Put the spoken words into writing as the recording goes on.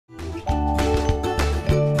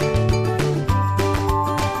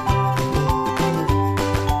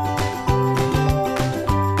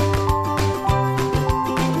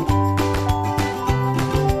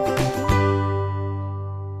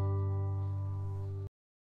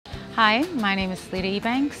Hi, my name is Selita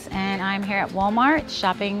Ebanks, and I'm here at Walmart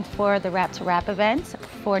shopping for the Rap to Rap event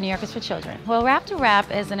for New Yorkers for Children. Well, Rap to Rap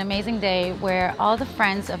is an amazing day where all the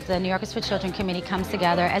friends of the New Yorkers for Children committee comes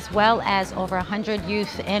together, as well as over 100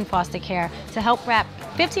 youth in foster care to help wrap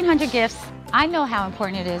 1,500 gifts. I know how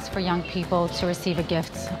important it is for young people to receive a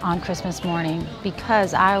gift on Christmas morning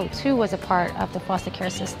because I too was a part of the foster care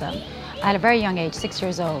system at a very young age, 6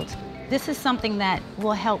 years old. This is something that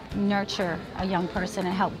will help nurture a young person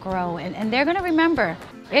and help grow, and they're gonna remember.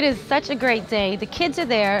 It is such a great day. The kids are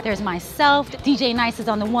there. There's myself, DJ Nice is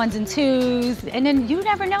on the ones and twos, and then you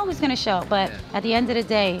never know who's gonna show up. But at the end of the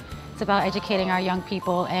day, it's about educating our young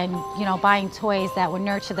people and buying toys that will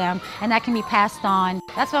nurture them and that can be passed on.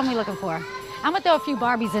 That's what I'm looking for. I'm gonna throw a few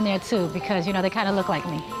Barbies in there too because they kind of look like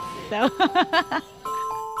me. So.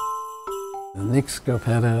 Nick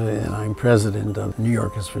Scopetta, and I'm president of New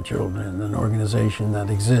Yorkers for Children, an organization that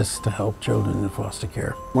exists to help children in foster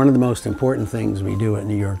care. One of the most important things we do at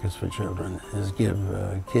New Yorkers for Children is give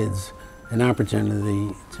kids an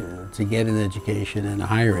opportunity to get an education and a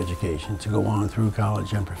higher education, to go on through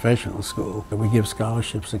college and professional school. We give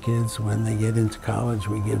scholarships to kids when they get into college.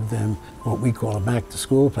 We give them what we call a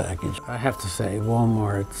back-to-school package. I have to say,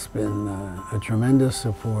 Walmart's been a tremendous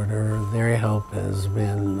supporter. Their help has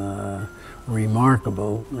been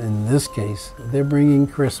remarkable. In this case, they're bringing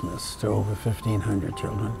Christmas to over 1,500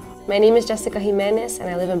 children. My name is Jessica Jimenez, and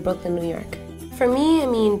I live in Brooklyn, New York. For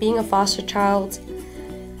me, being a foster child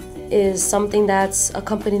is something that's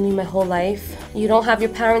accompanied me my whole life. You don't have your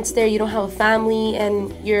parents there, you don't have a family,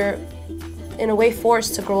 and you're in a way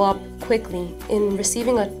forced to grow up quickly. In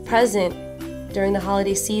receiving a present during the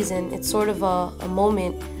holiday season, it's sort of a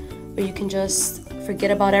moment where you can just forget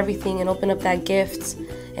about everything and open up that gift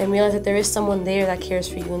and realize that there is someone there that cares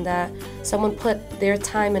for you and that someone put their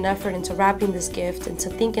time and effort into wrapping this gift, into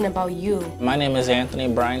thinking about you. My name is Anthony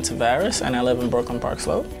Brian Tavares and I live in Brooklyn Park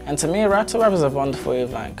Slope. And to me, Rap to Rap is a wonderful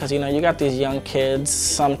event because you got these young kids,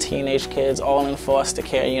 some teenage kids, all in foster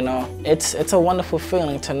care, It's a wonderful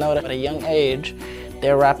feeling to know that at a young age,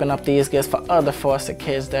 they're wrapping up these gifts for other foster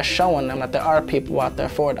kids. They're showing them that there are people out there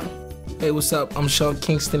for them. Hey, what's up? I'm Sean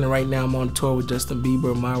Kingston, and right now I'm on tour with Justin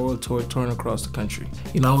Bieber, My World Tour, touring across the country.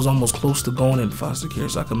 I was almost close to going in foster care,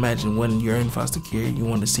 so I can imagine when you're in foster care, you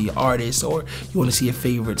want to see an artist or you want to see a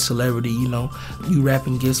favorite celebrity, you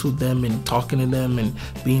wrapping gifts with them and talking to them and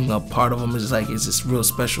being a part of them is it's just real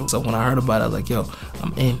special. So when I heard about it, I was like, yo,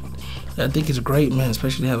 I'm in. I think it's great, man,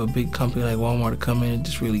 especially to have a big company like Walmart to come in and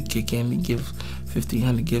just really kick in and give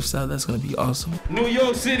 1,500 gifts out. That's gonna be awesome. New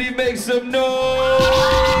York City, make some noise!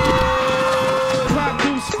 Pop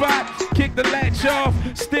new spot, kick the latch off,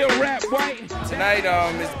 still rap white. Tonight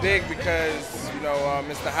is big because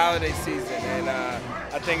it's the holiday season, and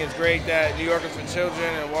I think it's great that New Yorkers for Children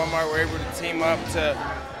and Walmart were able to team up to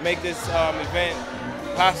make this event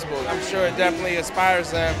possible. I'm sure it definitely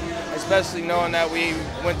inspires them, especially knowing that we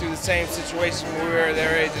went through the same situation when we were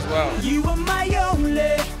their age as well. You are my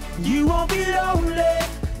only, you won't be lonely.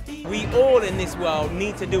 We all in this world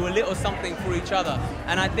need to do a little something for each other.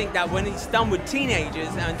 And I think that when it's done with teenagers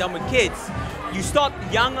and done with kids, you start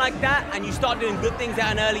young like that and you start doing good things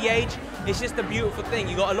at an early age, it's just a beautiful thing.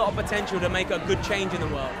 You got a lot of potential to make a good change in the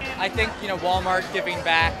world. I think, Walmart giving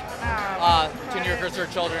back to New Yorkers for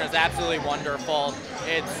Children is absolutely wonderful.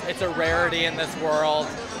 It's a rarity in this world.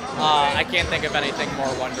 I can't think of anything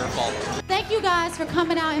more wonderful. Thank you guys for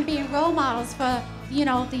coming out and being role models for,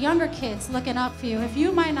 the younger kids looking up for you. If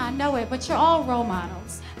you might not know it, but you're all role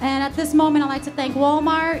models. And at this moment, I'd like to thank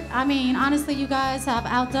Walmart. Honestly, you guys have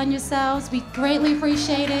outdone yourselves. We greatly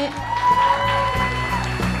appreciate it.